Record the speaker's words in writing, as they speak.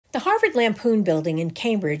The Harvard Lampoon building in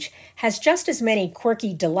Cambridge has just as many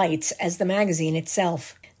quirky delights as the magazine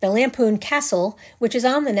itself. The Lampoon Castle, which is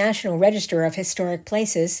on the National Register of Historic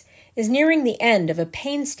Places, is nearing the end of a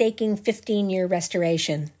painstaking 15-year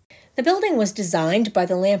restoration. The building was designed by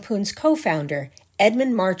the Lampoon's co-founder,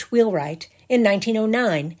 Edmund March Wheelwright, in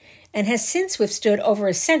 1909, and has since withstood over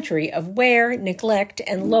a century of wear, neglect,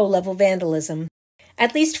 and low-level vandalism.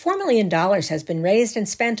 At least $4 million has been raised and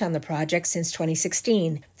spent on the project since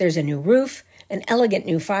 2016. There's a new roof, an elegant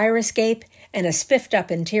new fire escape, and a spiffed-up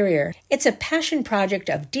interior. It's a passion project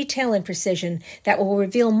of detail and precision that will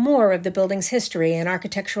reveal more of the building's history and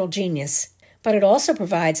architectural genius. But it also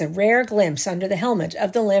provides a rare glimpse under the helmet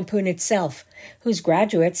of the Lampoon itself, whose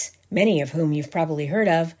graduates, many of whom you've probably heard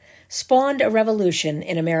of, spawned a revolution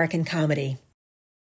in American comedy.